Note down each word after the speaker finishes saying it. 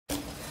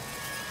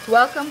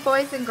Welcome,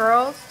 boys and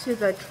girls, to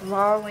the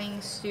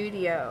drawing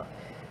studio.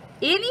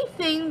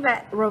 Anything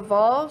that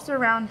revolves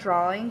around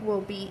drawing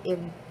will be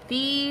in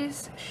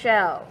these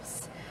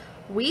shelves.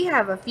 We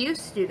have a few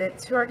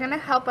students who are going to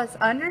help us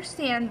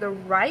understand the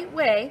right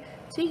way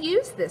to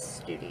use this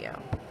studio.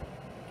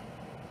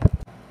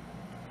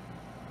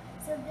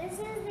 So this is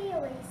the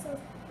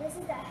erasers, this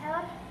is the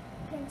held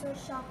pencil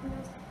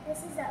sharpeners, this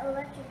is the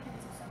electric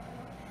pencil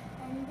sharpener,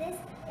 and this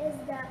is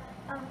the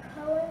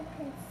colored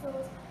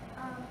pencils,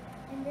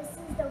 and this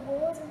is the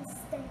rulers and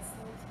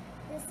stencils.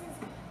 This is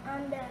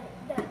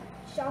the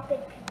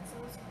sharpened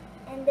pencils,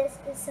 and this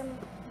is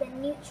the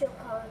neutral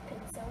colored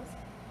pencils,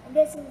 and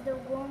this is the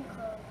warm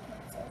colored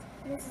pencils,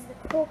 and this is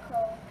the cool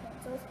colored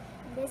pencils,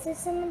 and this is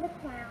some of the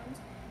crowns,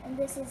 and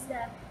this is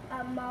the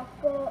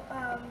marker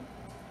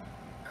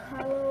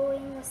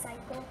coloring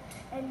recycle,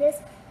 and this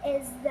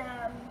is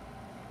the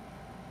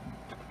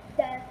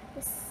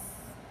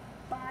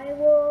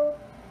spiral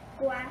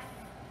graph,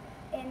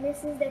 and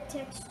this is the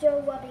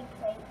texture rubbing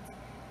plate.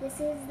 This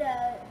is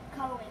the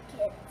coloring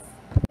kits.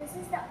 This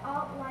is the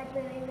art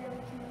library where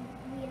we can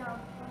read our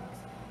books.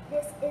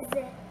 This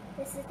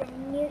is the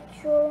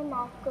neutral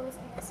markers,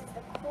 and this is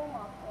the cool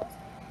markers,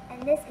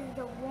 and this is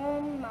the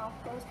warm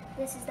markers.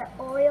 This is the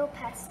oil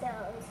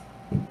pastels.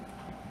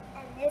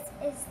 This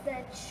is the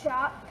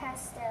chalk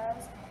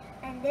pastels,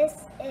 and this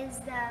is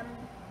the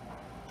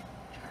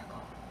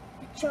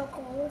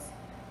charcoals,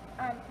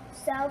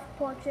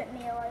 self-portrait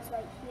mirrors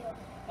right here,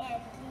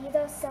 and these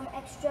are some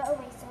extra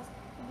erasers.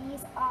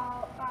 These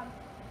are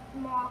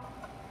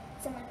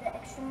some of the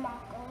extra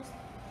markers,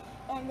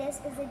 and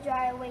this is the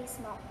dry erase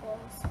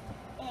markers,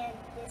 and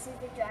this is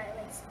the dry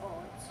erase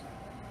boards.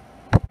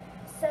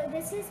 So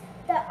this is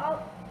the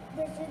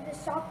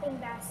shopping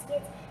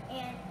baskets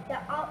and the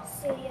art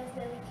studios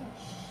where we can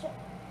shop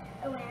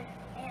around,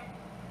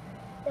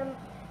 and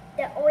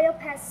the oil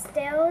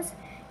pastels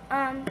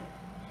and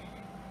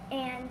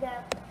the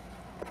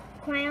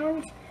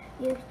crowns.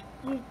 You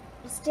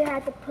still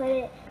have to put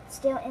it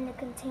still in the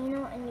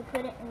container, and you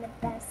put it in the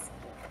basket.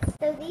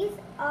 So these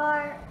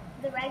are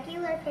the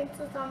regular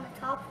pencils on the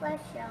top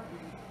left shelf.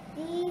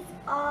 These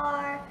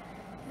are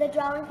the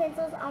drawing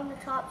pencils on the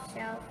top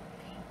shelf,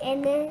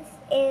 and this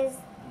is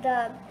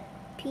the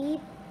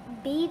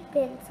bead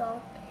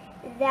pencil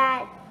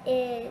that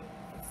is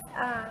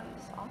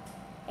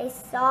a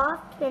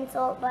soft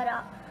pencil but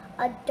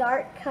a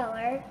dark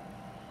color,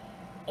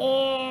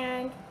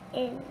 and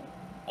in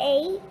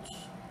H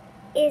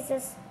is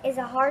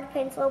a hard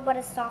pencil but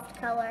a soft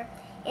color,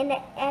 and the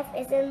F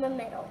is in the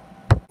middle.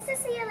 This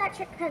is the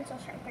electric pencil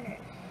sharpener.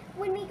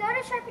 When we go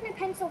to sharpen a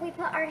pencil, we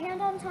put our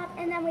hand on top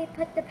and then we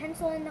put the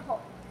pencil in the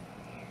hole.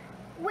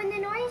 When the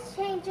noise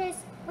changes,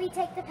 we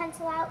take the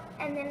pencil out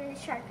and then it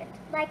is sharpened,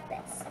 like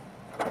this.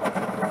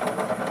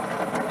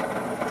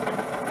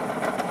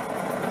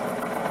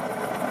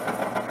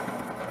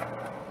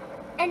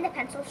 And the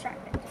pencil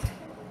sharpened.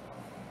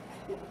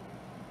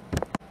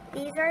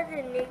 These are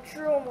the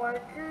neutral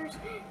markers.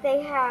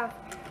 They have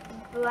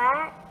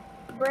black,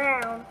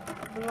 brown,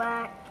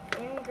 black,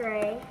 and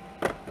gray.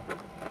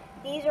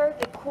 These are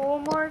the cool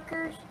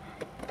markers.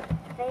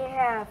 They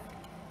have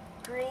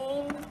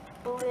green,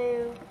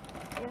 blue,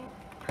 and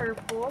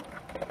purple.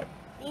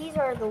 These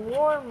are the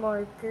warm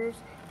markers.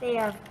 They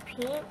have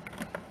pink,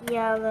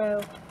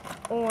 yellow,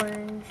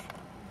 orange,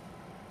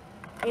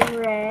 and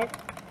red.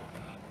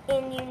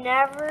 And you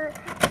never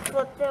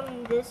flip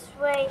them this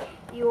way,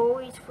 you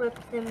always flip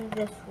them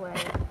this way.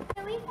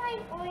 So we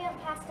find oil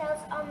pastels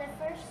on the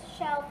first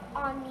shelf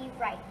on the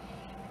right.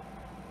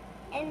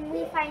 And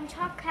we find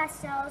chalk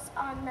pastels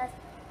on the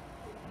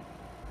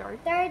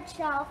third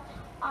shelf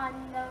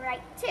on the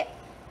right too.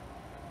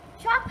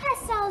 Chalk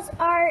pastels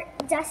are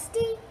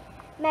dusty,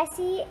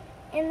 messy,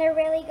 and they're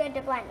really good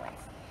to blend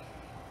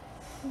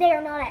with. They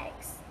are not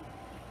eggs.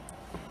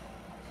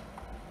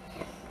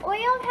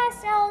 Oil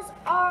pastels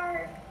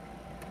are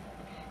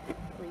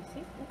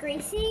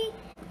greasy,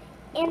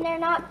 and they're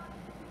not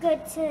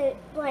good to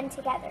blend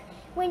together.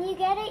 When you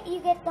get it, you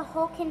get the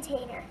whole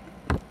container.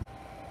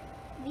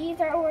 These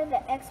are where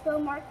the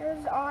expo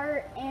markers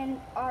are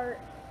and are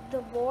the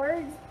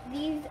boards.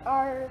 These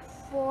are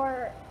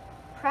for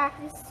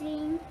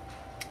practicing,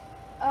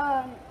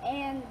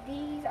 and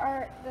these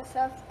are the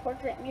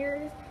self-portrait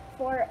mirrors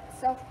for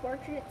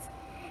self-portraits,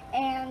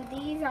 and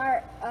these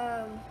are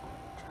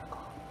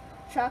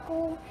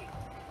charcoal.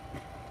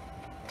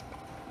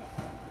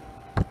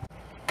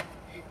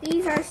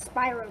 These are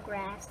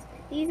spirographs.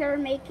 These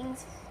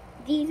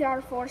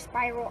are for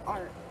spiral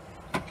art.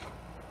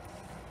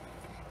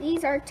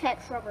 These are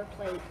text rubber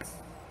plates.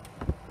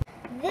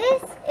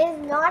 This is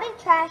not a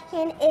trash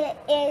can. It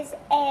is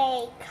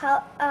a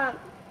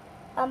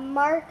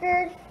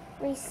marker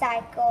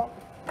recycle,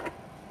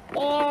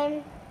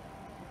 and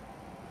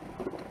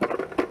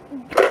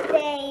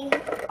they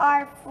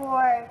are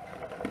for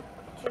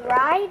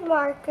dried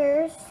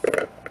markers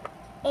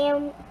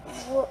and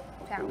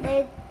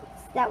lids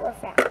that were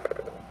found.